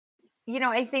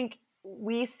I think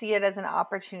we see it as an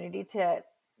opportunity to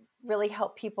really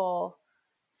help people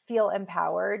feel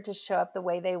empowered to show up the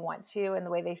way they want to and the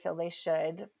way they feel they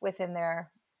should within their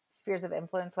spheres of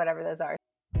influence, whatever those are.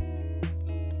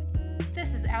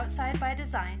 This is Outside by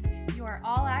Design, your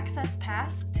all-access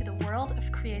pass to the world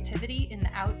of creativity in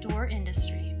the outdoor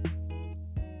industry.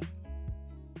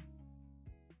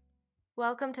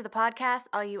 Welcome to the podcast,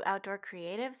 all you outdoor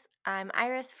creatives. I'm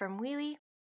Iris from Wheelie.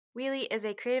 Wheelie is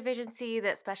a creative agency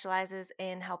that specializes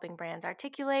in helping brands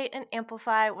articulate and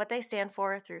amplify what they stand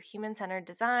for through human-centered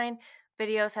design,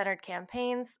 video-centered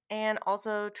campaigns, and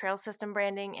also trail system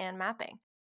branding and mapping.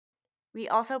 We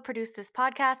also produce this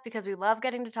podcast because we love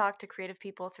getting to talk to creative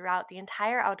people throughout the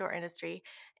entire outdoor industry,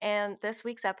 and this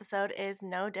week's episode is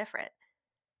no different.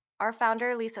 Our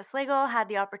founder, Lisa Slagle, had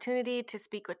the opportunity to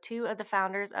speak with two of the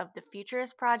founders of the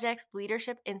Futurist Project's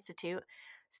Leadership Institute,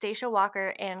 Stacia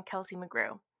Walker and Kelsey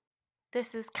McGrew.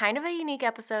 This is kind of a unique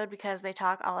episode because they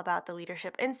talk all about the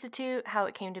Leadership Institute, how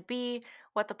it came to be,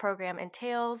 what the program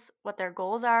entails, what their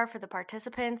goals are for the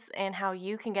participants, and how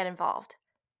you can get involved.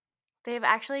 They've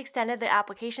actually extended the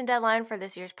application deadline for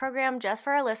this year's program just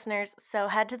for our listeners, so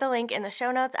head to the link in the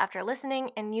show notes after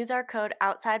listening and use our code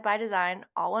OUTSIDEBYDESIGN,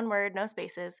 all one word, no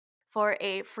spaces, for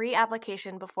a free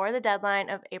application before the deadline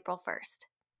of April 1st.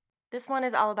 This one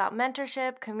is all about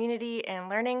mentorship, community, and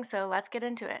learning, so let's get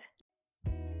into it.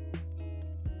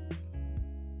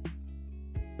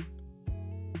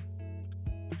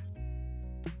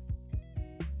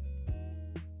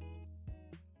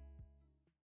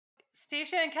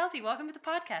 Stacia and Kelsey, welcome to the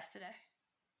podcast today.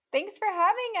 Thanks for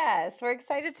having us. We're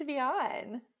excited to be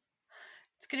on.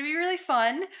 It's going to be really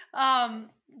fun.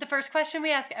 The first question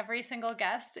we ask every single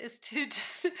guest is to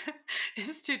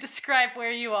describe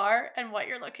where you are and what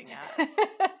you're looking at.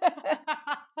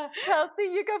 Kelsey,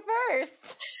 you go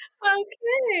first.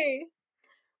 Okay.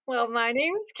 Well, my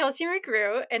name is Kelsey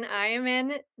McGrew, and I am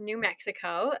in New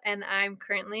Mexico, and I'm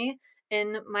currently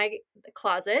in my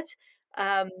closet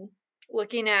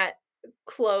looking at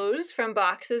clothes from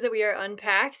boxes that we are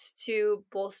unpacked to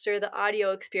bolster the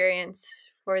audio experience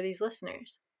for these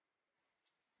listeners.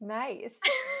 Nice.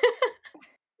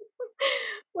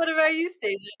 What about you,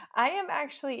 Stacia? I am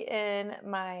actually in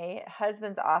my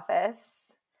husband's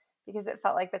office because it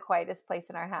felt like the quietest place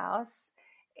in our house.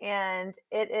 And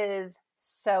it is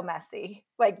so messy,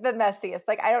 like the messiest.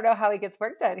 Like, I don't know how he gets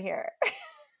work done here.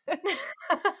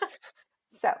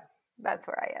 So that's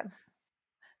where I am.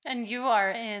 And you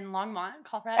are in Longmont,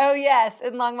 Colorado. Oh, yes,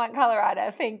 in Longmont, Colorado.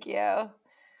 Thank you.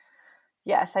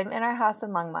 Yes, I'm in our house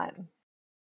in Longmont.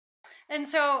 And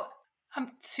so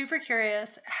I'm super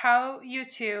curious how you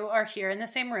two are here in the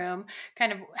same room.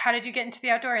 Kind of, how did you get into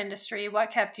the outdoor industry? What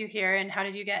kept you here? And how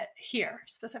did you get here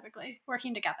specifically,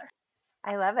 working together?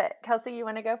 I love it. Kelsey, you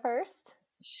want to go first?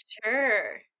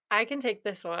 Sure. I can take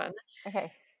this one.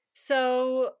 Okay.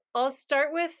 So I'll start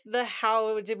with the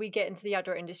how did we get into the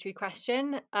outdoor industry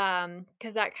question,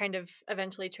 because that kind of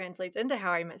eventually translates into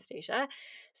how I met Stacia.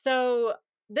 So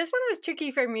this one was tricky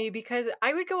for me because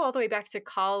I would go all the way back to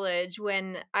college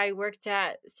when I worked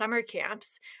at summer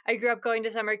camps. I grew up going to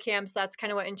summer camps. That's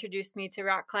kind of what introduced me to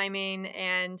rock climbing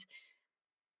and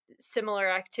similar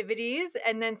activities.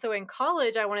 And then so in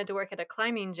college, I wanted to work at a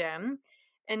climbing gym.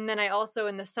 And then I also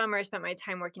in the summer spent my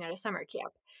time working at a summer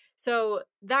camp. So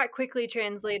that quickly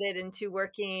translated into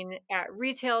working at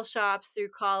retail shops through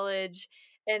college.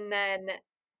 And then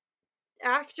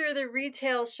after the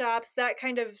retail shops, that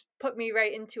kind of put me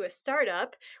right into a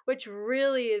startup, which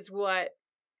really is what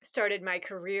started my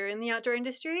career in the outdoor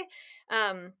industry.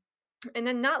 And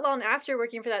then not long after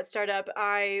working for that startup,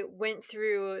 I went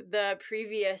through the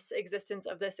previous existence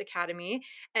of this academy,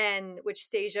 and which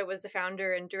Stacia was the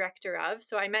founder and director of.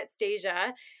 So I met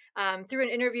Stacia through an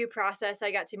interview process.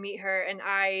 I got to meet her, and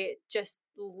I just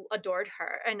adored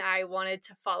her. And I wanted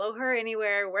to follow her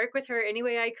anywhere, work with her any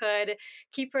way I could,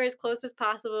 keep her as close as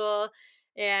possible.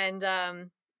 And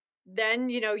then,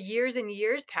 years and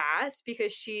years passed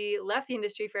because she left the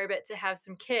industry for a bit to have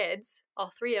some kids,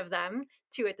 all three of them,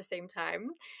 two at the same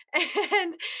time.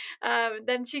 And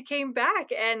then she came back,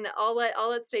 and I'll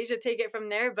let Stacia take it from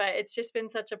there. But it's just been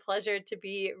such a pleasure to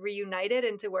be reunited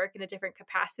and to work in a different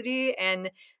capacity. And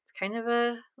it's kind of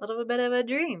a little bit of a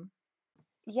dream.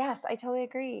 Yes, I totally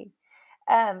agree.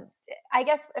 I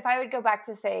guess if I would go back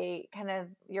to say kind of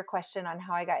your question on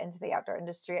how I got into the outdoor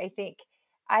industry, I think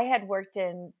I had worked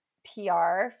in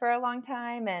PR for a long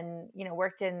time and,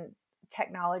 worked in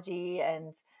technology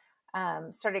and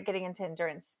started getting into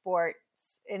endurance sports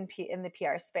in the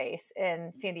PR space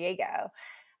in San Diego.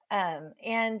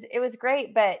 And it was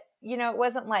great, but, it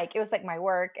wasn't like, it was like my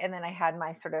work. And then I had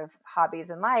my sort of hobbies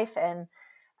in life. And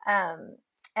And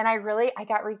I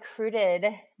got recruited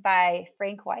by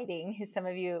Frank Whiting, who some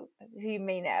of you who you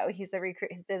may know, he's a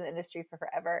recruit, he's been in the industry for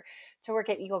forever, to work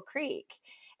at Eagle Creek.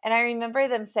 And I remember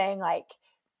them saying like,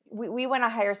 we want to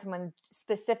hire someone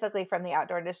specifically from the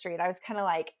outdoor industry. And I was kind of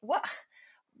like, what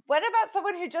about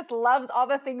someone who just loves all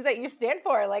the things that you stand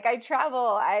for? Like, I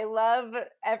travel, I love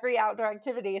every outdoor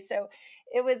activity. So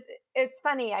it's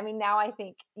funny. I mean, now I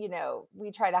think,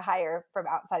 we try to hire from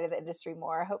outside of the industry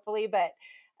more, hopefully, but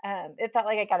it felt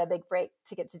like I got a big break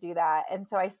to get to do that. And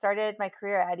so I started my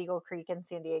career at Eagle Creek in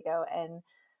San Diego,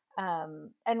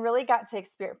 and really got to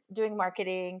experience doing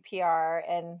marketing, PR,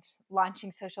 and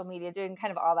launching social media, doing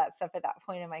kind of all that stuff at that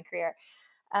point in my career.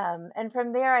 And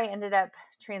from there, I ended up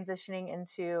transitioning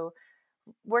into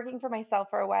working for myself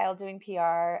for a while, doing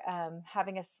PR,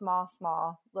 having a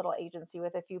small little agency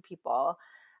with a few people.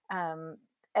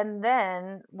 And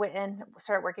then went and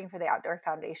started working for the Outdoor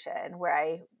Foundation, where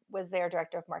I was their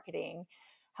director of marketing,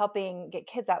 helping get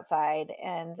kids outside.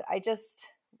 And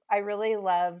I really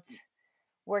loved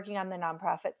working on the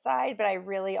nonprofit side, but I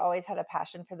really always had a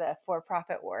passion for the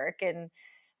for-profit work, and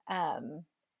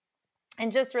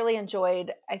just really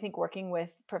enjoyed, I think, working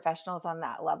with professionals on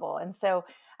that level. And so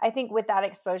I think with that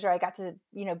exposure, I got to,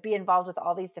 be involved with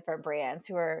all these different brands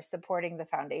who are supporting the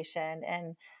foundation,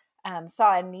 and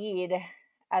saw a need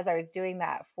as I was doing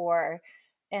that for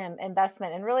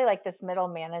investment and really like this middle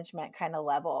management kind of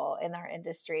level in our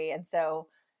industry. And so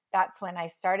that's when I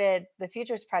started the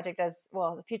Futures Project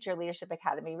the Future Leadership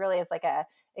Academy, really as like a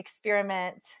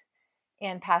experiment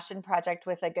and passion project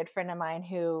with a good friend of mine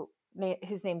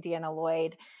who's named Deanna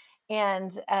Lloyd.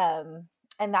 And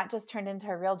that just turned into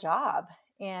a real job.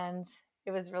 And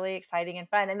it was really exciting and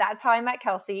fun. And that's how I met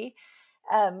Kelsey.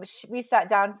 We sat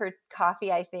down for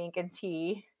coffee, I think, and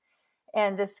tea,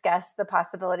 and discussed the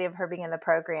possibility of her being in the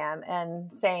program.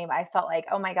 And I felt like,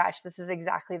 oh my gosh, this is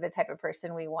exactly the type of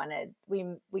person we wanted.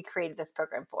 We created this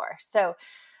program for. So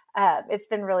it's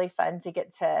been really fun to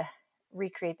get to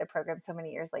recreate the program so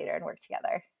many years later and work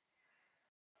together.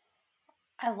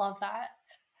 I love that.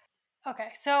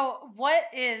 Okay, so what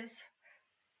is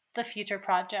the Future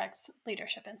Projects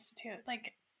Leadership Institute?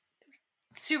 Like,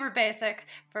 super basic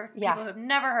for people who have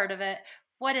never heard of it.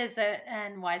 What is it,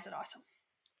 and why is it awesome?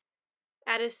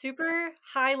 At a super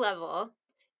high level,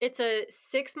 it's a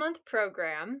 6-month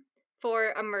program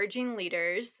for emerging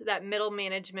leaders, that middle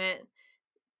management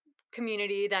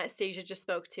community that Stasia just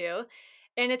spoke to.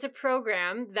 And it's a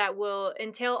program that will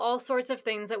entail all sorts of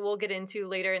things that we'll get into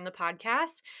later in the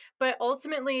podcast. But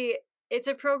ultimately, it's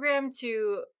a program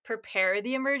to prepare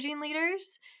the emerging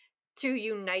leaders, to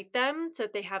unite them so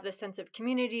that they have this sense of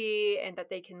community and that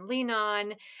they can lean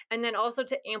on, and then also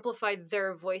to amplify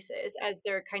their voices as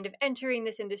they're kind of entering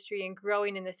this industry and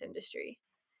growing in this industry.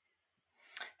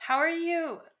 How are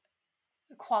you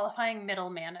qualifying middle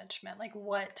management? Like,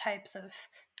 what types of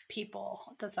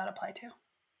people does that apply to?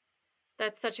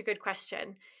 That's such a good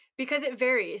question, because it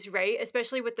varies, right?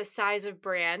 Especially with the size of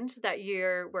brand that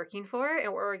you're working for, or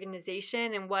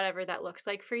organization, and whatever that looks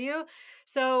like for you.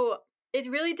 So it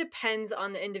really depends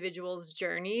on the individual's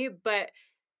journey, but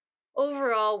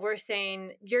overall, we're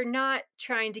saying you're not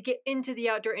trying to get into the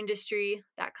outdoor industry.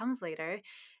 That comes later.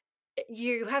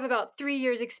 You have about 3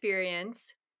 years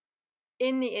experience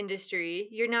in the industry.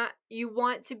 You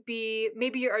want to be,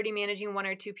 maybe you're already managing 1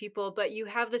 or 2 people, but you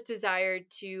have this desire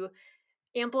to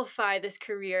amplify this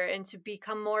career and to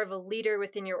become more of a leader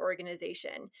within your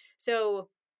organization. So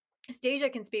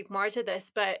Stasia can speak more to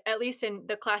this, but at least in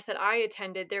the class that I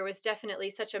attended, there was definitely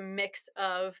such a mix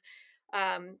of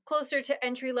closer to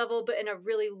entry level, but in a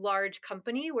really large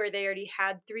company where they already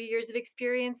had 3 years of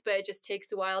experience, but it just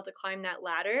takes a while to climb that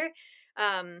ladder.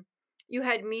 You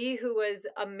had me, who was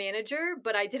a manager,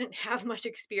 but I didn't have much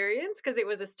experience because it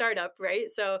was a startup, right?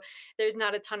 So there's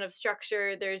not a ton of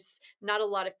structure. There's not a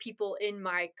lot of people in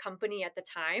my company at the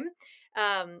time.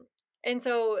 And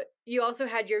so you also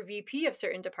had your VP of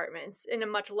certain departments in a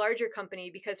much larger company,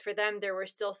 because for them, there were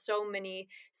still so many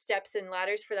steps and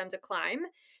ladders for them to climb.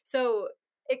 So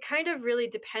it kind of really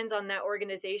depends on that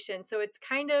organization. So it's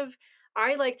kind of,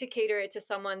 I like to cater it to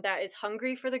someone that is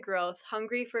hungry for the growth,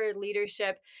 hungry for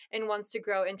leadership, and wants to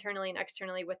grow internally and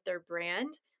externally with their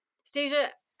brand. Stasia,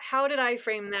 how did I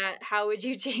frame that? How would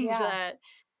you change that?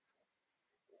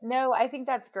 No, I think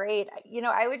that's great.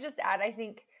 I would just add, I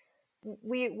think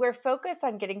we're focused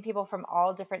on getting people from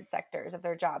all different sectors of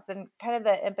their jobs. And kind of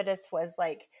the impetus was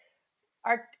like,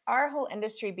 our whole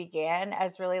industry began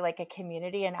as really like a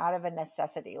community and out of a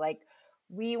necessity. Like,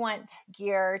 we want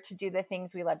gear to do the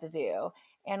things we love to do.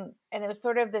 And it was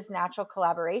sort of this natural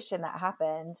collaboration that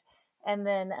happened. And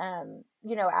then,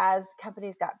 as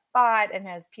companies got bought and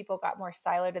as people got more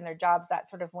siloed in their jobs, that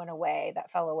sort of went away,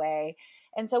 that fell away.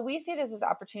 And so we see it as this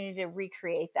opportunity to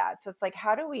recreate that. So it's like,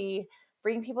 how do we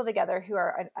bring people together who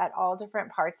are at all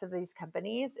different parts of these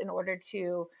companies in order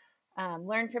to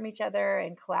learn from each other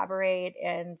and collaborate?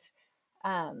 And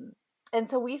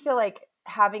so we feel like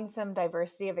having some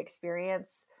diversity of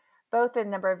experience, both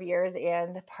in number of years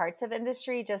and parts of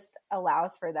industry, just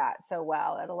allows for that so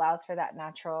well. It allows for that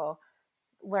natural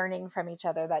learning from each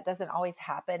other that doesn't always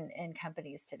happen in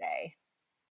companies today.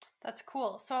 That's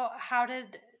cool. So how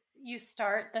did you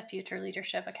start the Future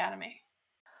Leadership Academy?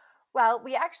 Well,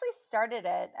 we actually started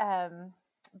it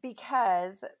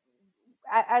because,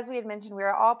 as we had mentioned, we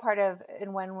were all part of,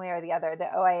 in one way or the other, the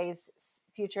OIA's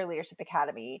Future Leadership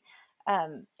Academy.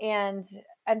 And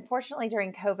unfortunately,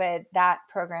 during COVID, that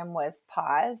program was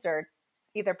paused, or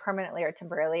either permanently or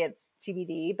temporarily. It's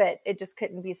TBD, but it just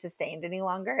couldn't be sustained any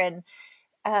longer. And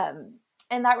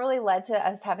that really led to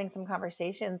us having some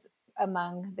conversations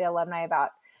among the alumni about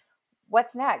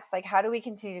what's next. Like, how do we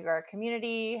continue to grow our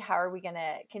community? How are we going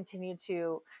to continue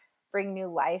to bring new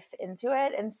life into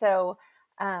it? And so,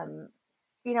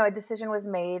 a decision was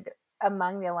made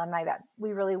among the alumni that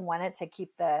we really wanted to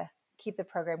keep the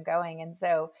program going. And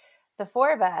so the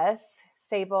four of us,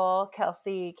 Sable,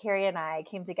 Kelsey, Carrie, and I,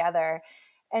 came together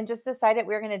and just decided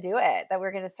we were going to do it, that we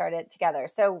are going to start it together.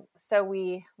 So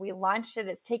we launched it.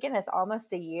 It's taken us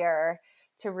almost a year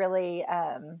to really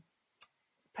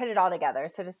put it all together.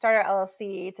 So to start our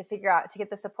LLC, to get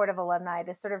the support of alumni,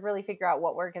 to sort of really figure out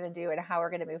what we're going to do and how we're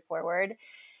going to move forward.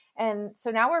 And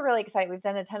so now we're really excited. We've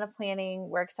done a ton of planning.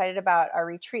 We're excited about our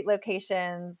retreat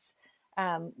locations.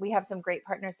 We have some great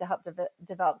partners to help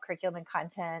develop curriculum and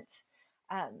content.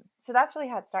 So that's really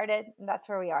how it started. And that's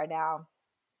where we are now.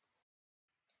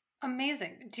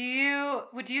 Amazing.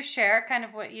 Would you share kind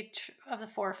of what each of the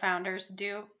four founders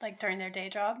do, like during their day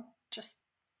job, just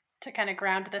to kind of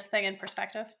ground this thing in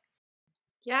perspective?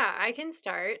 Yeah, I can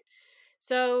start.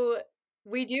 So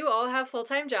we do all have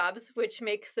full-time jobs, which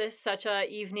makes this such a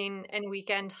evening and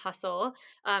weekend hustle.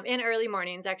 And early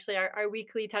mornings. Actually, our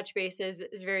weekly touch base is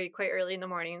very quite early in the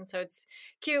morning. So it's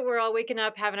cute. We're all waking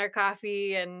up, having our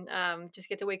coffee, and just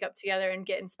get to wake up together and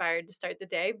get inspired to start the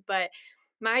day. But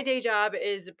my day job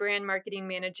is brand marketing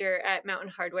manager at Mountain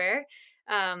Hardware.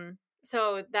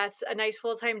 So that's a nice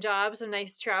full-time job, some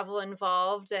nice travel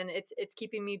involved, and it's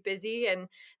keeping me busy. And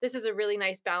this is a really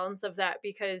nice balance of that,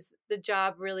 because the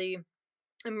job really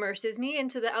immerses me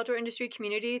into the outdoor industry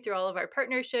community through all of our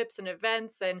partnerships and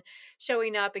events, and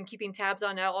showing up and keeping tabs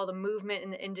on all the movement in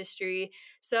the industry.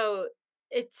 So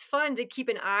it's fun to keep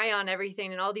an eye on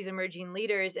everything and all these emerging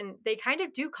leaders, and they kind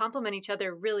of do complement each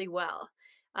other really well.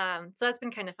 So that's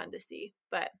been kind of fun to see.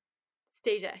 But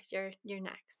Stasia, you're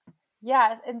next.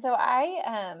 Yeah. And so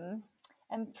I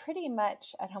am pretty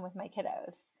much at home with my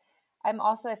kiddos. I'm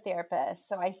also a therapist,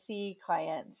 so I see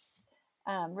clients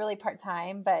really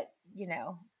part-time, but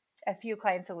a few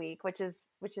clients a week, which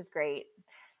is great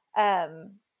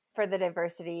for the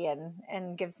diversity,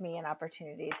 and gives me an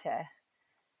opportunity to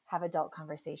have adult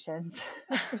conversations,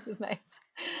 which is nice.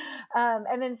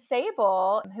 And then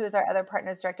Sable, who is our other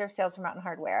partner's director of sales for Mountain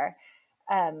Hardware.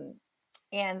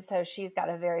 And so she's got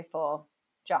a very full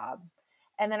job.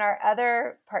 And then our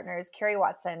other partner is Carrie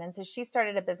Watson. And so she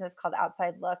started a business called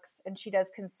Outside Looks, and she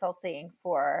does consulting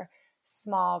for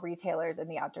small retailers in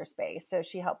the outdoor space. So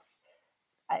she helps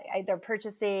either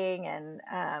purchasing and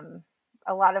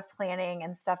a lot of planning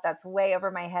and stuff that's way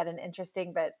over my head and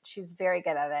interesting, but she's very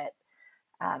good at it.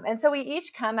 And so we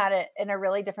each come at it in a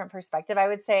really different perspective. I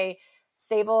would say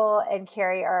Sable and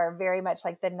Carrie are very much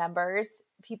like the numbers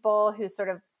people who sort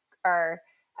of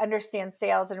understand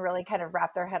sales and really kind of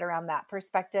wrap their head around that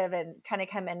perspective and kind of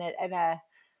come in it in a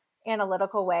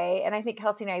analytical way. And I think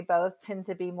Kelsey and I both tend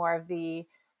to be more of the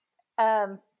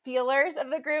feelers of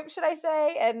the group, should I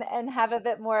say, and have a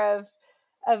bit more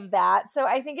of that. So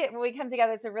I think when we come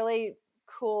together, it's a really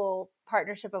cool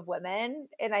partnership of women.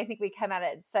 And I think we come at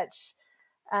it such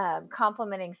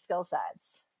complementing skill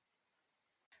sets.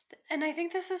 And I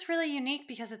think this is really unique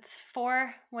because it's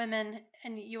for women,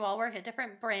 and you all work at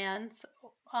different brands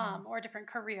or different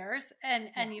careers,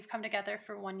 and you've come together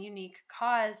for one unique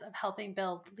cause of helping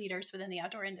build leaders within the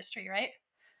outdoor industry, right?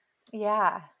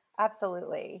 Yeah,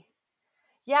 absolutely.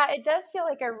 Yeah, it does feel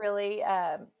like a really,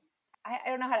 I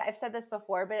don't know I've said this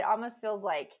before, but it almost feels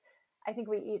like I think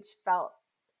we each felt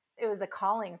it was a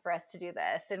calling for us to do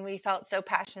this. And we felt so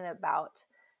passionate about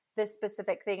this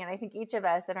specific thing. And I think each of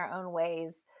us in our own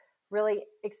ways really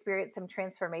experienced some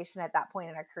transformation at that point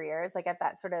in our careers, like at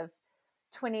that sort of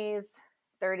 20s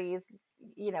 30s,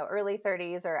 early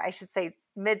 30s, or I should say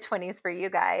mid 20s for you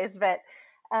guys. But,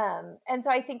 and so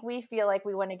I think we feel like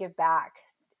we want to give back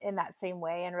in that same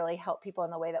way and really help people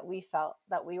in the way that we felt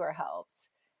that we were helped.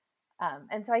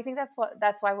 And so I think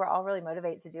that's why we're all really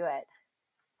motivated to do it.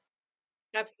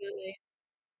 Absolutely.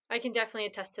 I can definitely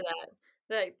attest to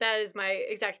that. That is my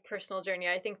exact personal journey.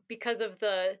 I think because of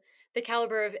the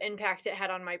caliber of impact it had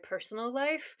on my personal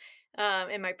life,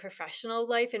 and my professional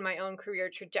life and my own career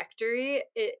trajectory,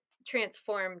 it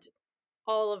transformed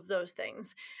all of those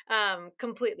things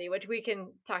completely, which we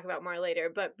can talk about more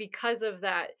later. But because of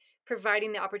that,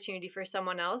 providing the opportunity for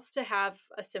someone else to have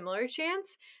a similar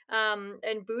chance,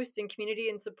 and boost in community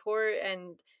and support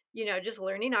and just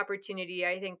learning opportunity,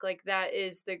 I think like that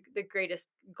is the greatest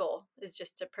goal, is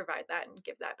just to provide that and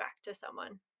give that back to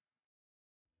someone.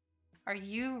 Are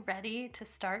you ready to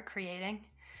start creating?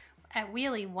 At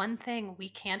Wheelie, one thing we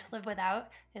can't live without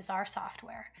is our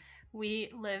software.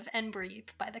 We live and breathe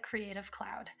by the Creative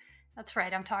Cloud. That's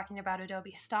right, I'm talking about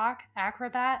Adobe Stock,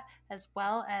 Acrobat, as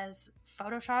well as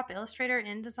Photoshop, Illustrator,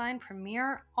 InDesign,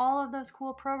 Premiere, all of those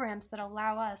cool programs that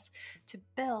allow us to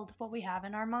build what we have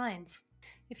in our minds.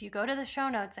 If you go to the show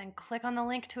notes and click on the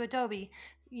link to Adobe,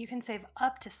 you can save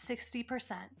up to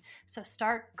 60%. So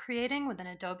start creating with an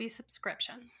Adobe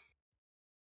subscription.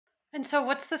 And so,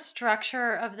 what's the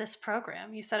structure of this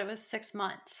program? You said it was 6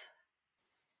 months.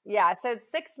 Yeah, so it's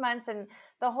 6 months, and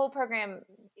the whole program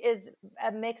is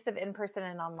a mix of in-person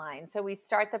and online. So we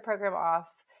start the program off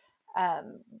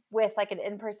with like an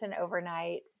in-person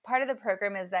overnight. Part of the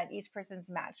program is that each person's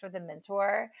matched with a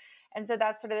mentor. And so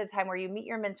that's sort of the time where you meet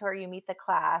your mentor, you meet the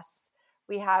class.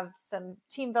 We have some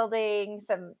team building,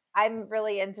 I'm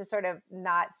really into sort of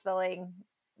not spilling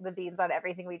the beans on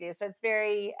everything we do. So it's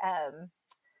very,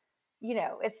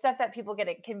 it's stuff that people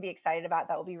can be excited about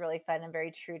that will be really fun and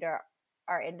very true to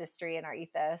our industry and our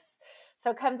ethos.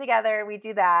 So come together, we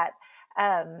do that.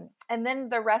 And then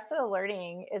the rest of the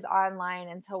learning is online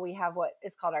until we have what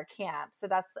is called our camp. So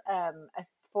that's a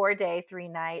 4-day,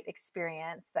 3-night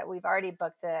experience that we've already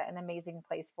booked an amazing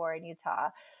place for in Utah.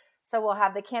 So we'll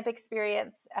have the camp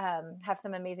experience, have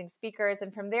some amazing speakers,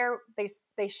 and from there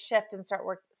they shift and start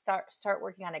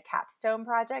working on a capstone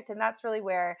project, and that's really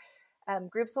where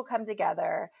groups will come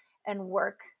together and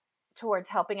work towards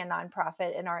helping a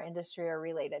nonprofit in our industry or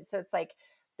related. So it's like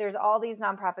there's all these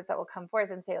nonprofits that will come forth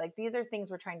and say like, these are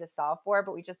things we're trying to solve for,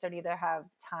 but we just don't either have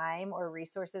time or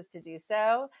resources to do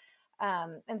so.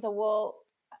 And so we'll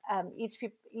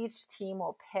each team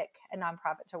will pick a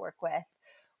nonprofit to work with,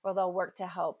 where they'll work to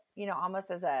help,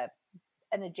 almost as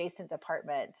an adjacent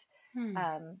department,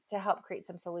 to help create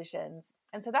some solutions.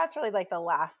 And so that's really like the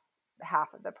last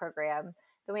half of the program.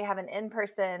 Then we have an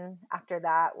in-person after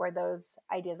that, where those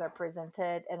ideas are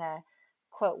presented and a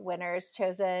quote winner is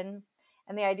chosen.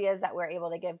 And the idea is that we're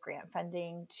able to give grant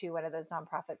funding to one of those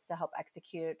nonprofits to help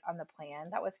execute on the plan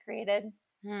that was created.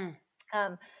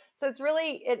 So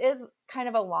it is kind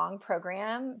of a long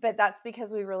program, but that's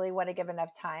because we really want to give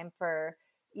enough time for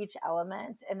each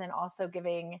element. And then also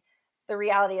giving, the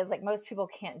reality is like most people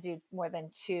can't do more than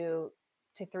 2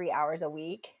 to 3 hours a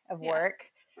week of work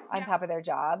on top of their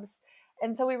jobs.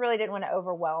 And so we really didn't want to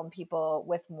overwhelm people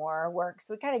with more work.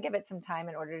 So we kind of give it some time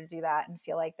in order to do that and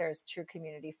feel like there's true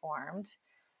community formed.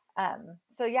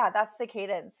 So yeah, that's the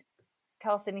cadence.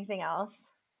 Kels, anything else?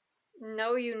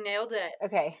 No, you nailed it.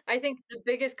 Okay. I think the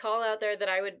biggest call out there that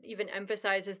I would even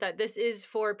emphasize is that this is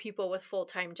for people with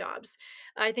full-time jobs.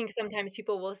 I think sometimes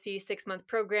people will see 6-month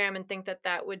program and think that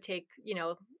that would take,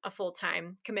 a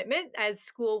full-time commitment as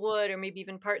school would, or maybe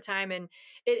even part-time. And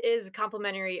it is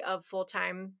complementary of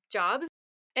full-time jobs.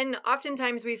 And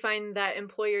oftentimes we find that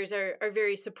employers are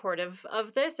very supportive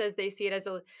of this, as they see it as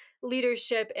a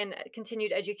leadership and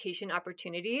continued education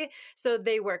opportunity. So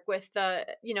they work with the,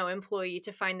 employee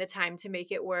to find the time to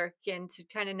make it work and to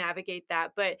kind of navigate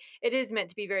that. But it is meant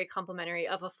to be very complementary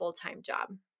of a full-time job.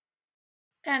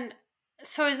 And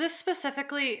so is this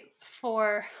specifically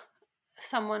for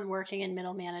someone working in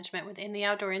middle management within the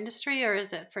outdoor industry, or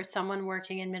is it for someone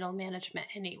working in middle management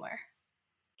anywhere?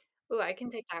 Oh, I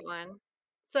can take that one.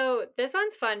 So this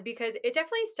one's fun because it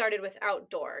definitely started with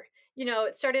outdoor.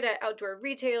 It started at outdoor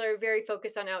retailer, very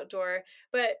focused on outdoor.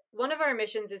 But one of our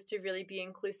missions is to really be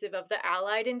inclusive of the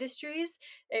allied industries.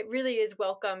 It really is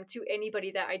welcome to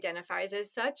anybody that identifies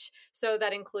as such. So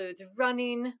that includes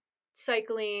running,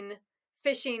 cycling,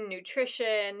 fishing,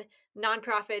 nutrition,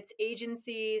 nonprofits,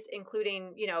 agencies,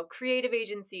 including, creative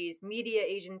agencies, media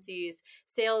agencies,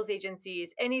 sales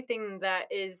agencies, anything that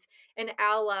is an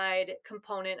allied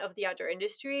component of the outdoor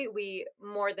industry. We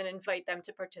more than invite them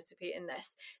to participate in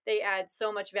this. They add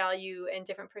so much value and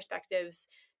different perspectives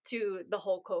to the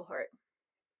whole cohort.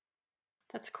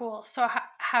 That's cool. So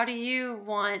how do you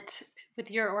want, with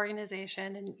your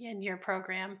organization and your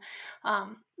program,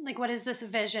 like what is this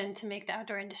vision to make the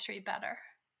outdoor industry better?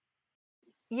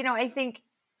 I think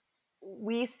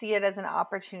we see it as an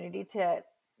opportunity to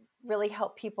really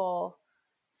help people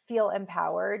feel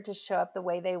empowered to show up the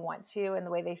way they want to and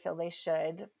the way they feel they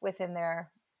should within their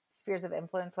spheres of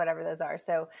influence, whatever those are.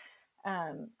 So,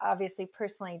 obviously,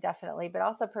 personally, definitely, but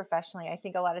also professionally, I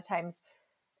think a lot of times,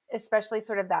 especially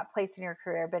sort of that place in your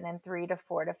career, been in 3 to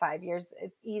 4 to 5 years,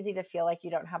 it's easy to feel like you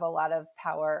don't have a lot of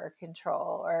power or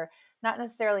control, or not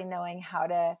necessarily knowing how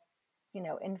to,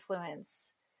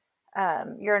 influence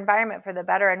your environment for the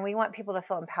better. And we want people to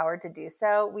feel empowered to do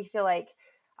so. We feel like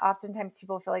oftentimes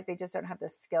people feel like they just don't have the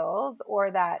skills, or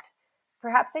that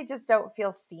perhaps they just don't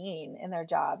feel seen in their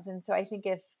jobs. And so I think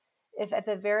if at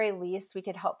the very least we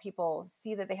could help people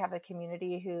see that they have a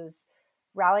community who's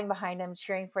rallying behind them,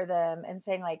 cheering for them, and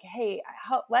saying like, hey,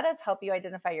 let us help you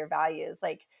identify your values.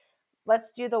 Like,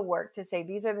 let's do the work to say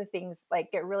these are the things,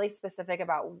 like get really specific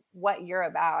about what you're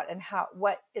about and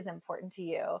what is important to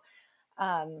you.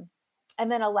 um, and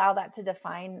then allow that to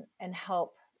define and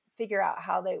help figure out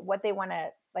what they want to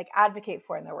like advocate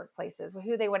for in their workplaces,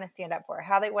 who they want to stand up for,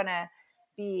 how they want to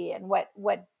be, and what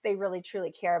they really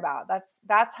truly care about.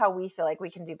 That's how we feel like we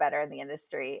can do better in the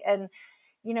industry. And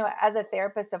as a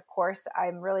therapist, of course,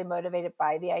 I'm really motivated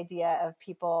by the idea of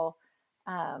people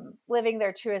living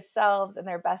their truest selves and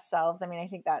their best selves. I mean, I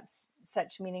think that's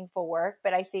such meaningful work.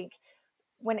 But I think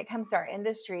when it comes to our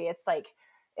industry, it's like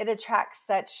it attracts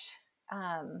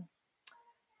um,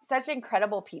 such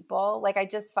incredible people. Like, I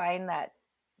just find that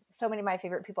so many of my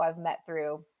favorite people I've met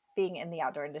through being in the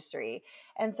outdoor industry.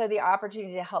 And so the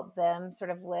opportunity to help them sort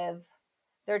of live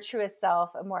their truest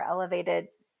self, a more elevated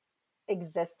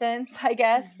existence, I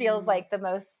guess, feels like the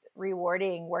most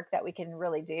rewarding work that we can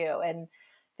really do, and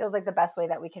feels like the best way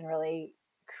that we can really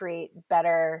create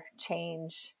better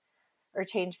change, or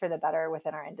change for the better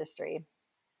within our industry.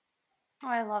 Oh,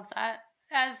 I love that.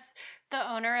 As the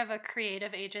owner of a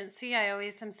creative agency, I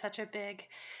always am such a big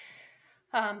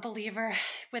believer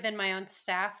within my own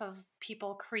staff of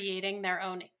people creating their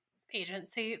own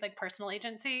agency, like personal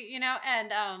agency,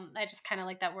 and I just kind of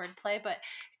like that wordplay, but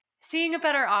seeing a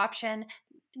better option,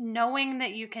 knowing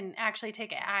that you can actually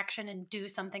take action and do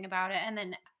something about it, and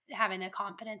then having the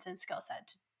confidence and skill set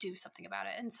to do something about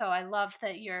it. And so I love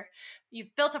that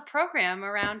you've built a program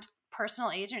around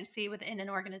personal agency within an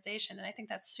organization, and I think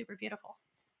that's super beautiful.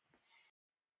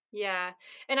 Yeah.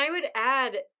 And I would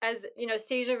add, as you know,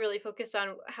 Stasia really focused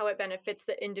on how it benefits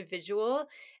the individual.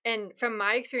 And from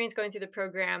my experience going through the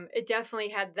program, it definitely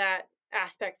had that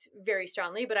aspect very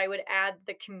strongly, but I would add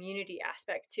the community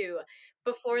aspect too.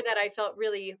 Before that, I felt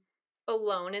really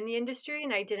alone in the industry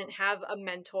and I didn't have a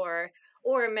mentor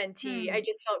or a mentee. I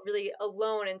just felt really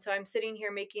alone. And so I'm sitting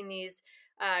here making these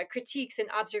critiques and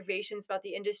observations about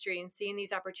the industry and seeing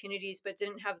these opportunities, but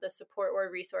didn't have the support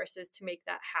or resources to make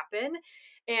that happen.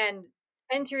 And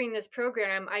entering this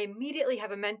program, I immediately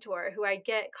have a mentor who I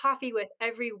get coffee with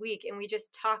every week, and we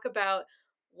just talk about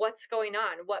what's going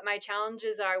on, what my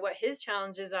challenges are, what his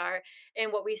challenges are,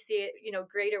 and what we see,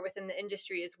 greater within the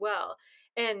industry as well.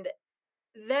 And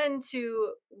then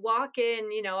to walk in,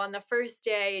 on the first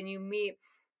day and you meet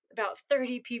about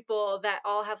 30 people that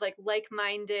all have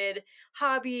like-minded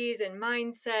hobbies and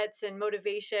mindsets and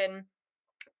motivation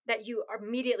that you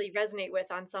immediately resonate with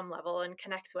on some level and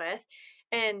connect with.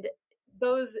 And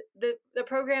the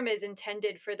program is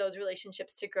intended for those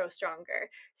relationships to grow stronger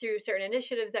through certain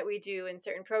initiatives that we do and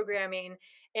certain programming.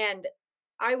 And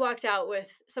I walked out with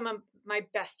some of my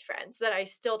best friends that I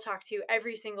still talk to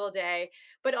every single day,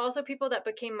 but also people that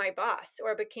became my boss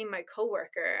or became my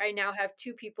coworker. I now have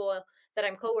 2 people that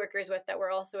I'm coworkers with that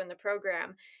were also in the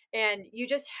program. And you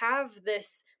just have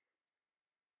this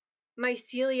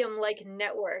mycelium like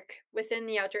network within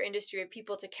the outdoor industry of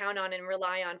people to count on and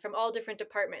rely on from all different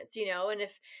departments, and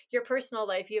if your personal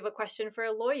life you have a question for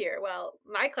a lawyer, well,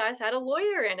 my class had a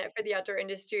lawyer in it for the outdoor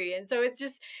industry. And so it's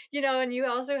just, and you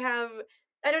also have,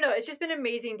 I don't know, it's just been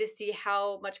amazing to see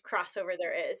how much crossover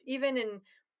there is even in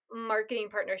marketing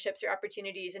partnerships or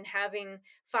opportunities, and having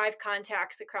 5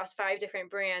 contacts across 5 different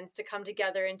brands to come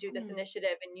together and do this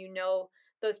initiative. And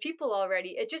those people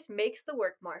already, it just makes the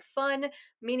work more fun,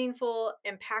 meaningful,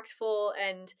 impactful,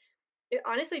 and it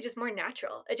honestly just more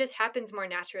natural. It just happens more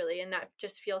naturally, and that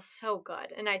just feels so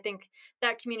good. And I think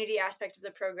that community aspect of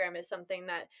the program is something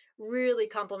that really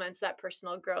complements that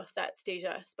personal growth that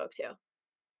Stasia spoke to.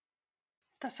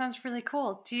 That sounds really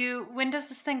cool. When does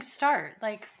this thing start?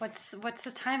 Like what's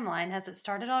the timeline? Has it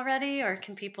started already, or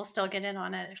can people still get in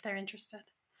on it if they're interested?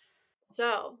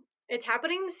 So it's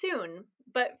happening soon,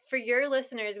 But for your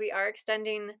listeners, we are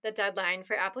extending the deadline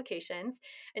for applications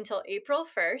until April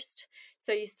 1st.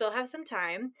 So you still have some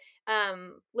time.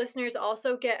 Listeners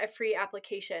also get a free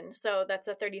application. So that's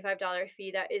a $35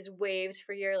 fee that is waived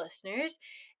for your listeners.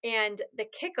 And the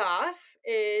kickoff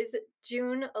is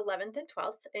June 11th and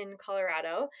 12th in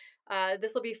Colorado.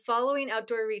 This will be following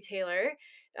Outdoor Retailer.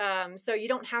 So you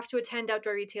don't have to attend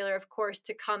Outdoor Retailer, of course,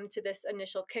 to come to this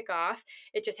initial kickoff.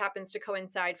 It just happens to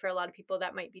coincide for a lot of people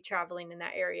that might be traveling in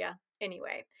that area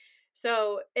anyway.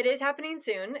 So it is happening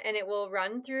soon, and it will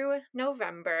run through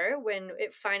November when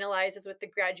it finalizes with the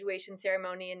graduation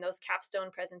ceremony and those capstone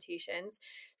presentations.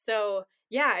 So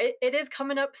yeah, it is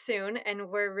coming up soon, and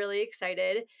we're really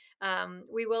excited.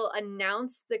 We will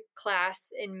announce the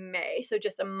class in May, so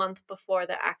just a month before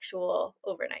the actual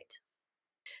overnight.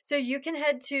 So you can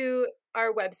head to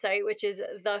our website, which is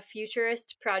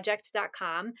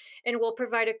thefuturistproject.com, and we'll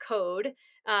provide a code.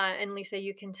 And Lisa,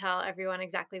 you can tell everyone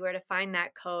exactly where to find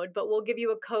that code, but we'll give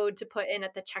you a code to put in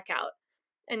at the checkout,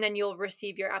 and then you'll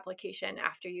receive your application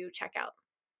after you check out.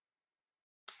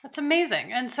 That's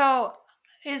amazing. And so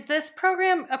is this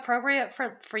program appropriate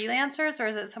for freelancers, or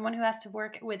is it someone who has to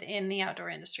work within the outdoor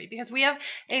industry? Because we have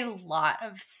a lot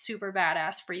of super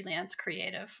badass freelance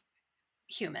creative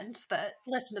humans that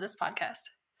listen to this podcast.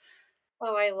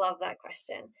 Oh, I love that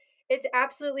question. It's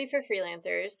absolutely for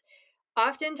freelancers.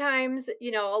 Oftentimes,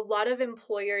 a lot of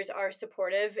employers are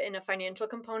supportive in a financial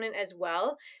component as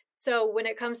well. So when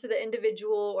it comes to the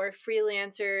individual or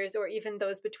freelancers or even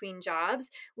those between jobs,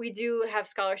 we do have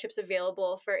scholarships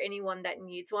available for anyone that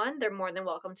needs one. They're more than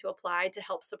welcome to apply to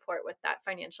help support with that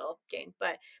financial gain.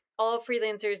 But all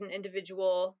freelancers and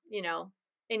individual,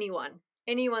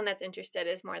 anyone that's interested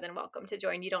is more than welcome to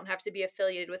join. You don't have to be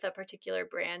affiliated with a particular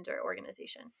brand or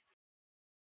organization.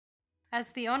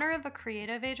 As the owner of a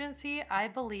creative agency, I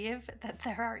believe that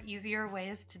there are easier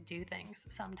ways to do things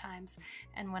sometimes.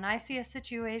 And when I see a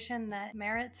situation that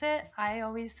merits it, I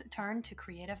always turn to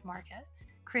Creative Market.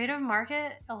 Creative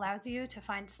Market allows you to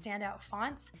find standout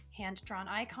fonts, hand-drawn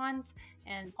icons,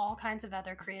 and all kinds of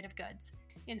other creative goods.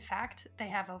 In fact, they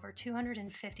have over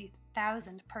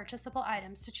 250,000 purchasable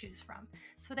items to choose from,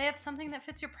 so they have something that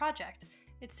fits your project.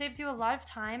 It saves you a lot of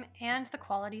time and the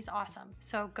quality's awesome.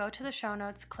 So go to the show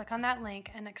notes, click on that link,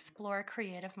 and explore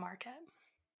Creative Market.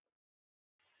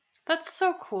 That's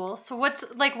so cool. So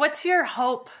what's your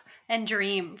hope and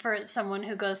dream for someone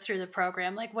who goes through the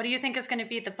program? Like, what do you think is going to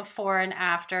be the before and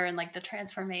after and like the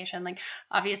transformation? Like,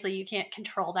 obviously you can't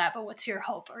control that, but what's your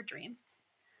hope or dream?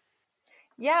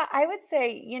 Yeah, I would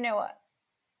say,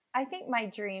 I think my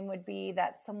dream would be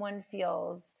that someone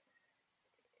feels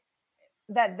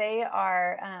that they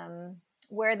are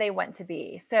where they want to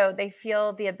be. So they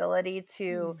feel the ability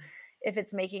to, if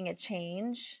it's making a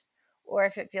change or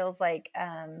if it feels like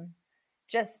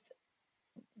just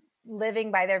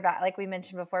living by their, like we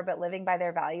mentioned before, but living by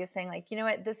their values, saying like, you know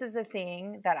what, this is a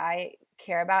thing that I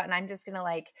care about. And I'm just going to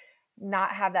like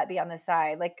not have that be on the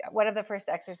side. Like one of the first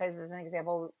exercises, an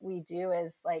example we do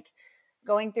is like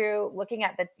going through, looking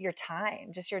at your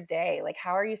time, just your day. Like,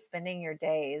 how are you spending your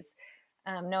days?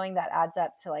 Knowing that adds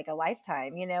up to like a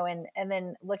lifetime, and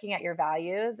then looking at your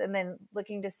values and then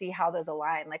looking to see how those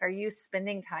align. Like, are you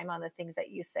spending time on the things that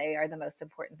you say are the most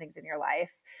important things in your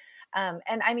life?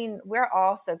 And I mean, we're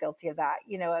all so guilty of that,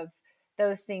 of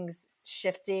those things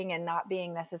shifting and not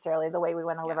being necessarily the way we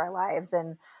want to live our lives.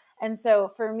 And so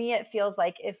for me, it feels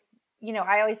like if,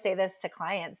 I always say this to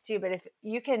clients too, but if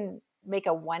you can make a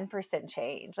 1%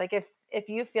 change, like if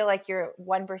you feel like you're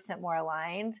 1% more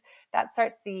aligned, that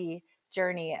starts the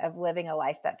journey of living a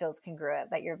life that feels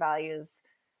congruent, that your values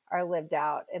are lived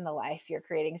out in the life you're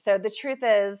creating. So the truth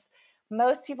is,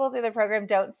 most people through the program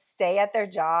don't stay at their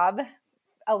job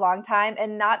a long time,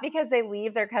 and not because they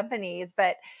leave their companies,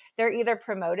 but they're either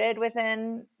promoted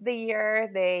within the year,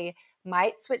 they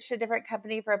might switch to a different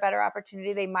company for a better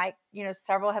opportunity. They might,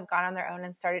 several have gone on their own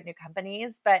and started new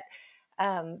companies, but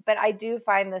I do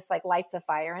find this like lights a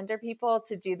fire under people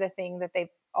to do the thing that they've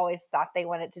always thought they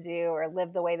wanted to do or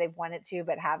live the way they've wanted to,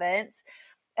 but haven't.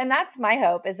 And that's my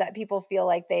hope, is that people feel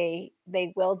like they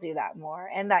will do that more,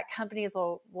 and that companies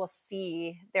will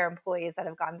see their employees that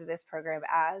have gone through this program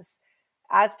as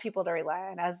people to rely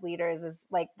on, as leaders, is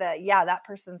like that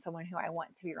person's someone who I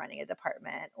want to be running a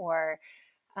department or,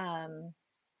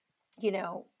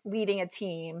 leading a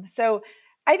team. So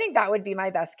I think that would be my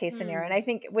best case scenario. And I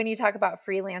think when you talk about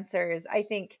freelancers, I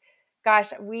think,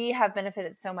 gosh, we have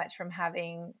benefited so much from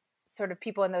having sort of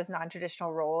people in those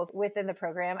non-traditional roles within the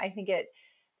program. I think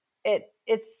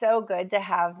it's so good to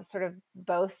have sort of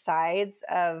both sides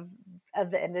of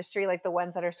the industry, like the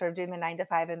ones that are sort of doing the 9 to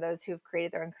 5 and those who've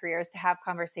created their own careers, to have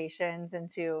conversations and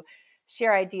to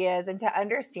share ideas and to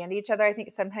understand each other. I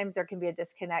think sometimes there can be a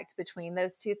disconnect between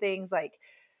those two things, like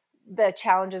the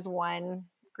challenges one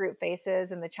group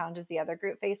faces and the challenges the other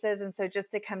group faces. And so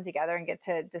just to come together and get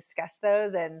to discuss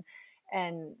those and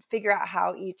figure out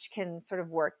how each can sort of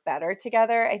work better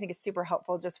together, I think is super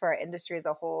helpful just for our industry as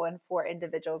a whole and for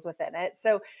individuals within it.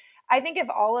 So I think if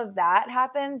all of that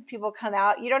happens, people come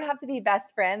out, you don't have to be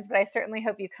best friends, but I certainly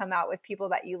hope you come out with people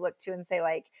that you look to and say,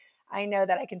 like, I know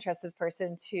that I can trust this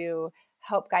person to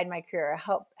help guide my career,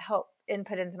 help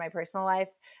input into my personal life.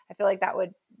 I feel like that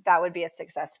would be a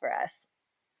success for us.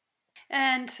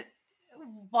 And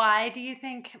why do you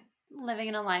think living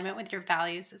in alignment with your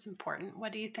values is important?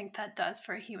 What do you think that does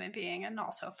for a human being and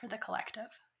also for the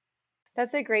collective?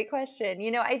 That's a great question.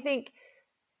 I think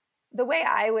the way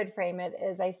I would frame it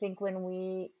is, I think when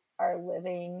we are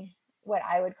living what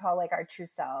I would call like our true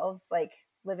selves, like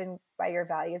living by your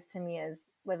values to me is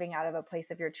living out of a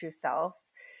place of your true self.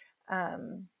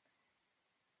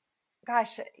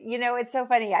 Gosh, it's so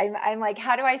funny. I'm like,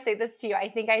 how do I say this to you? I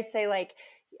think I'd say like,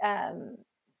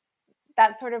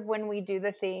 that's sort of when we do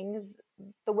the things,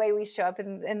 the way we show up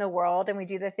in the world, and we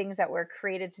do the things that we're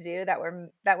created to do, that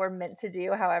we're meant to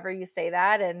do, however you say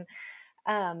that. And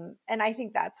I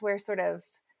think that's where sort of,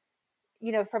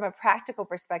 from a practical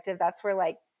perspective, that's where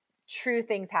like true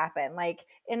things happen, like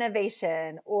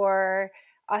innovation or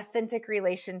authentic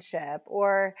relationship,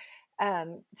 or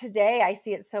today I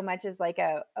see it so much as like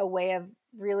a way of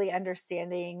really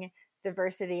understanding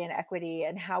diversity and equity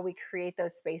and how we create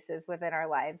those spaces within our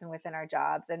lives and within our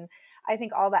jobs. And I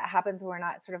think all that happens when we're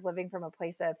not sort of living from a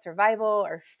place of survival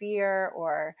or fear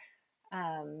or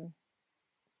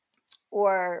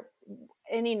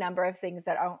any number of things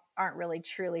that aren't really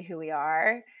truly who we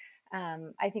are.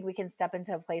 I think we can step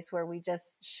into a place where we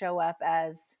just show up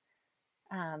as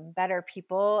better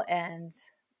people and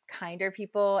kinder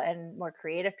people and more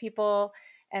creative people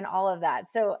and all of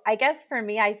that. So I guess for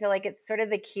me, I feel like it's sort of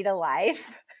the key to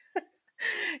life.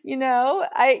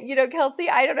 Kelsey,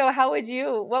 I don't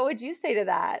know, what would you say to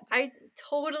that? I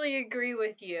totally agree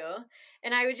with you.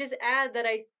 And I would just add that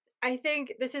I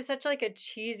think this is such like a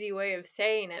cheesy way of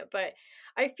saying it, but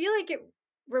I feel like it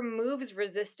removes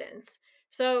resistance.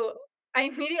 So I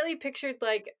immediately pictured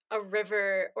like a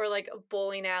river or like a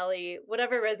bowling alley,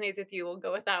 whatever resonates with you, we'll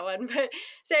go with that one. But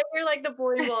say you're like the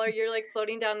bowling ball or you're like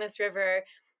floating down this river.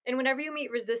 And whenever you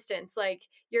meet resistance, like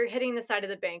you're hitting the side of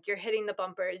the bank, you're hitting the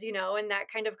bumpers, and that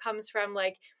kind of comes from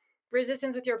like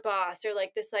resistance with your boss, or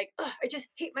like this like, I just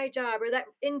hate my job, or that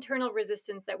internal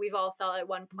resistance that we've all felt at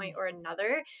one point or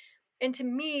another. And to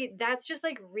me, that's just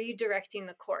like redirecting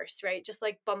the course, right? Just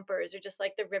like bumpers or just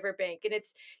like the riverbank. And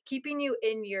it's keeping you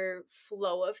in your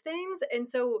flow of things. And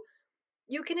so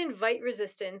you can invite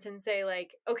resistance and say,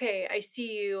 like, okay, I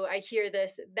see you, I hear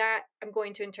this, that I'm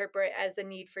going to interpret as the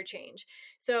need for change.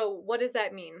 So what does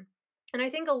that mean? And I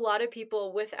think a lot of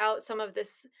people, without some of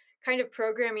this kind of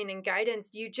programming and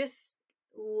guidance, you just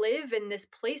live in this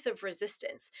place of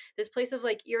resistance, this place of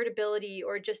like irritability,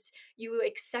 or just you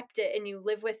accept it and you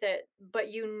live with it, but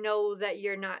you know that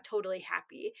you're not totally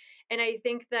happy. And I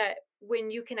think that when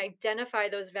you can identify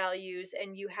those values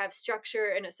and you have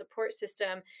structure and a support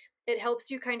system, it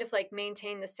helps you kind of like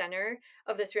maintain the center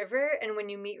of this river. And when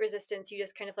you meet resistance, you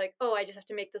just kind of like, oh, I just have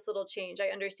to make this little change. I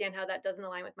understand how that doesn't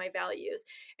align with my values.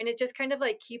 And it just kind of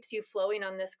like keeps you flowing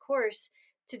on this course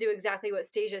to do exactly what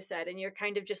Stasia said. And you're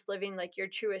kind of just living like your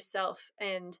truest self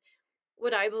and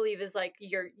what I believe is like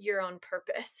your own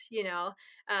purpose,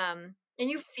 and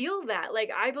you feel that.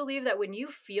 Like, I believe that when you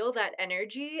feel that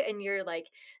energy and you're like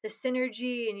the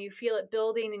synergy and you feel it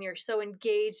building and you're so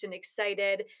engaged and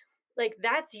excited, like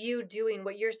that's you doing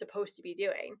what you're supposed to be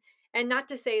doing. And not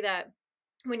to say that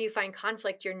when you find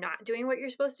conflict, you're not doing what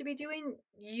you're supposed to be doing.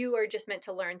 You are just meant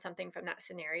to learn something from that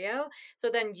scenario.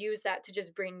 So then use that to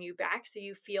just bring you back so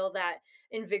you feel that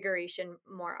invigoration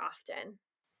more often.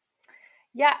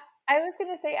 Yeah, I was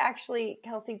going to say actually,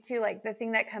 Kelsey, too, like the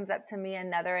thing that comes up to me,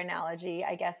 another analogy,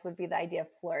 I guess, would be the idea of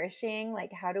flourishing.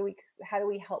 Like, how do we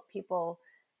help people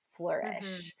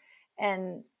flourish?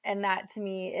 And that to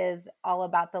me is all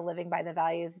about the living by the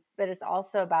values, but it's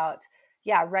also about,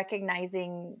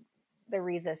 recognizing the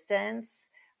resistance,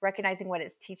 recognizing what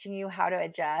it's teaching you, how to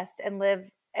adjust and live,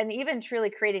 and even truly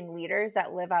creating leaders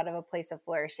that live out of a place of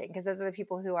flourishing, because those are the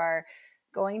people who are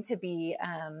going to be,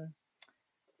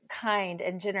 kind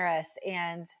and generous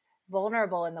and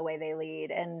vulnerable in the way they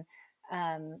lead, and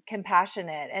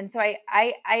compassionate. And so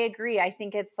I agree. I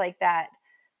think it's like that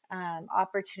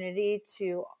opportunity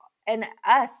to, and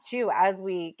us too, as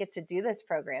we get to do this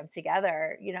program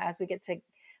together, as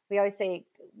we always say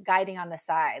guiding on the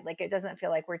side, like it doesn't feel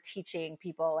like we're teaching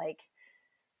people like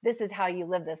this is how you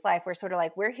live this life. We're sort of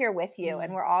like, we're here with you,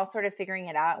 and we're all sort of figuring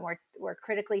it out, and we're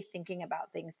critically thinking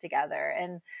about things together.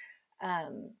 And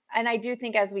I do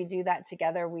think as we do that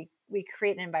together, we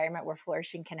create an environment where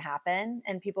flourishing can happen,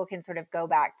 and people can sort of go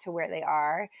back to where they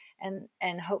are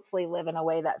and hopefully live in a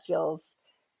way that feels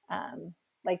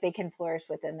like they can flourish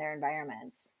within their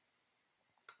environments.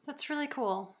 That's really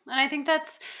cool. And I think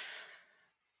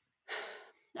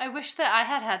I wish that I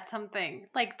had something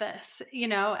like this,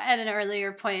 at an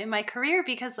earlier point in my career,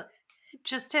 because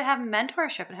just to have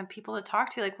mentorship and have people to talk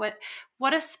to, like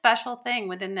what a special thing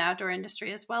within the outdoor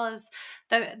industry, as well as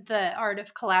the art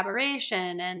of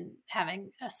collaboration and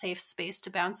having a safe space to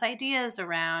bounce ideas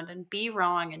around and be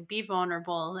wrong and be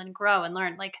vulnerable and grow and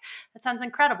learn. Like, that sounds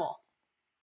incredible.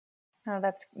 Oh,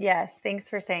 yes. Thanks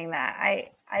for saying that.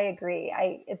 I agree.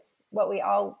 It's what we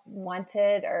all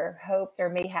wanted or hoped or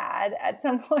maybe had at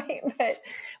some point, but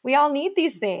we all need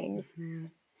these things. Mm-hmm.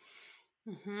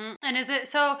 Mm-hmm. And is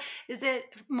it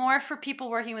more for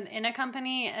people working within a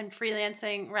company and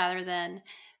freelancing rather than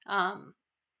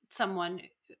someone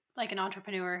like an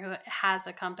entrepreneur who has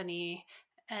a company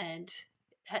and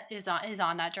is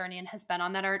on that journey and has been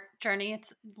on that journey?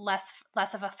 It's less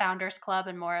of a founders club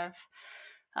and more of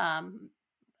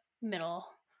middle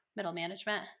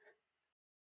management.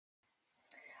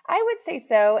 I would say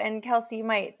so. And Kelsey, you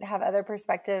might have other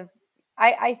perspective.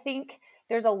 I think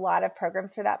there's a lot of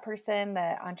programs for that person,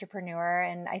 the entrepreneur.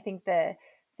 And I think the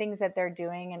things that they're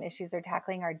doing and issues they're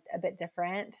tackling are a bit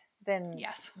different than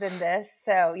this.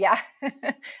 So yeah,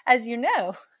 as you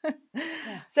know.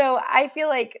 Yeah. So I feel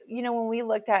like, when we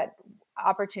looked at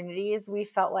opportunities, we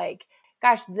felt like,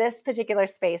 gosh, this particular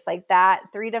space, like that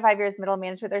 3 to 5 years middle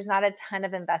management, there's not a ton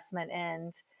of investment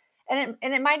in. And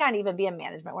it might not even be a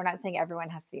management. We're not saying everyone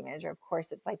has to be a manager. Of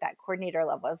course, it's like that coordinator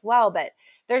level as well, but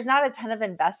there's not a ton of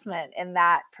investment in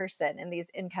that person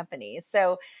in companies.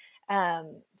 So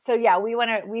yeah,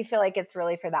 we feel like it's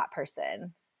really for that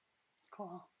person.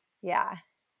 Cool. Yeah.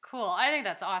 Cool. I think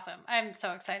that's awesome. I'm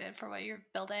so excited for what you're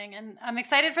building, and I'm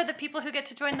excited for the people who get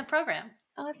to join the program.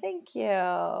 Oh, thank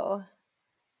you.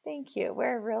 Thank you.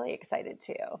 We're really excited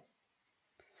too.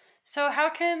 So how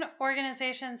can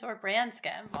organizations or brands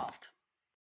get involved?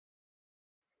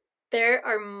 There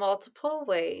are multiple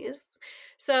ways.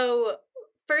 So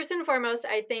first and foremost,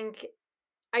 I think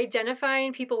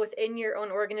identifying people within your own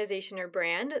organization or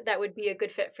brand that would be a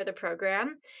good fit for the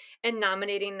program and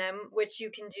nominating them, which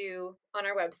you can do on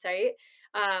our website.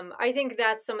 I think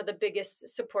that's some of the biggest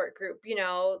support group,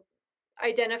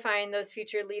 identifying those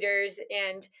future leaders,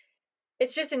 and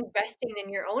it's just investing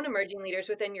in your own emerging leaders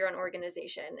within your own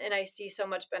organization. And I see so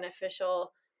much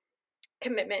beneficial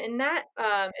commitment in that,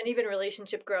 and even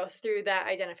relationship growth through that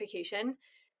identification.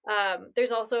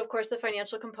 There's also, of course, the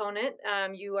financial component.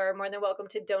 You are more than welcome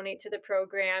to donate to the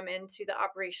program and to the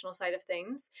operational side of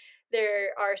things.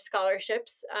 There are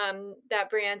scholarships that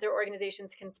brands or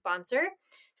organizations can sponsor.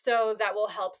 So that will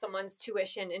help someone's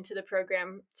tuition into the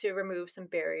program to remove some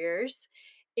barriers.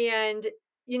 And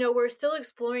we're still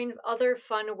exploring other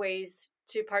fun ways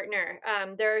to partner.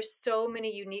 There are so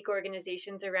many unique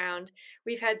organizations around.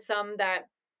 We've had some that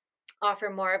offer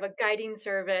more of a guiding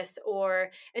service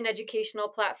or an educational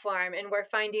platform, and we're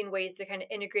finding ways to kind of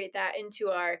integrate that into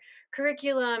our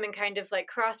curriculum and kind of like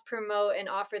cross promote and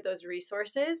offer those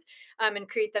resources, and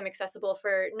create them accessible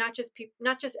for not just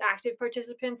active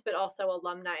participants, but also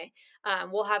alumni.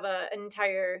 We'll have an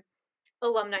entire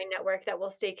alumni network that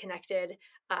will stay connected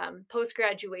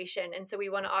post-graduation. And so we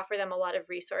want to offer them a lot of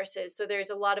resources. So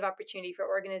there's a lot of opportunity for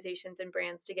organizations and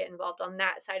brands to get involved on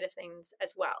that side of things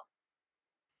as well.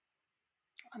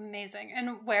 Amazing.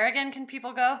 And where again can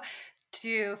people go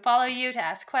to follow you, to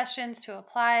ask questions, to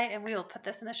apply? And we will put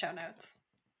this in the show notes.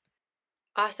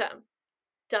 Awesome.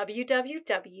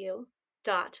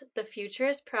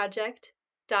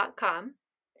 www.thefuturistproject.com.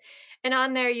 And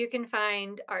on there, you can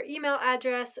find our email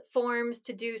address, forms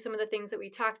to do some of the things that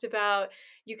we talked about.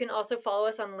 You can also follow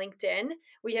us on LinkedIn.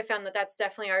 We have found that that's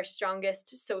definitely our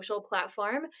strongest social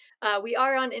platform. We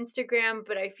are on Instagram,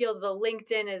 but I feel the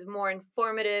LinkedIn is more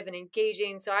informative and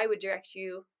engaging. So I would direct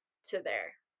you to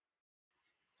there.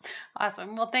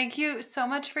 Awesome. Well, thank you so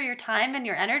much for your time and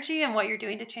your energy and what you're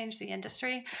doing to change the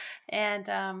industry.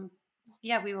 And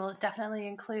we will definitely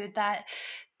include that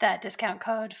discount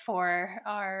code for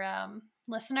our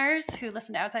listeners who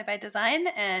listen to Outside by Design.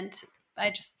 And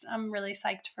I'm really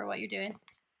psyched for what you're doing.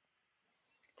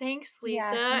 Thanks, Lisa.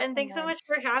 And thanks so much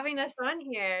for having us on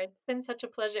here. It's been such a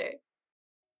pleasure.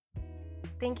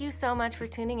 Thank you so much for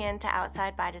tuning in to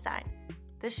Outside by Design.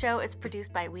 This show is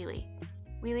produced by Wheelie.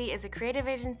 Wheelie is a creative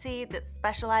agency that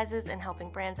specializes in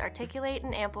helping brands articulate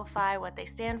and amplify what they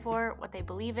stand for, what they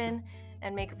believe in,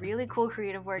 and make really cool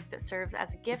creative work that serves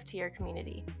as a gift to your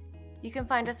community. You can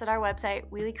find us at our website,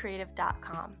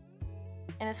 wheeliecreative.com.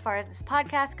 And as far as this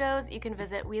podcast goes, you can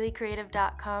visit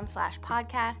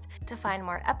wheeliecreative.com/podcast to find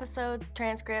more episodes,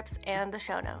 transcripts, and the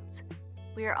show notes.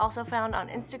 We are also found on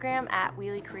Instagram at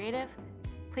wheeliecreative.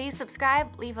 Please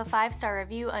subscribe, leave a 5-star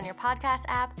review on your podcast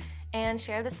app, and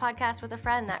share this podcast with a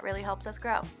friend. That really helps us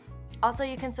grow. Also,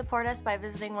 you can support us by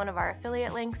visiting one of our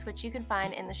affiliate links, which you can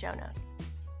find in the show notes.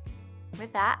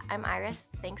 With that, I'm Iris.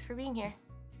 Thanks for being here.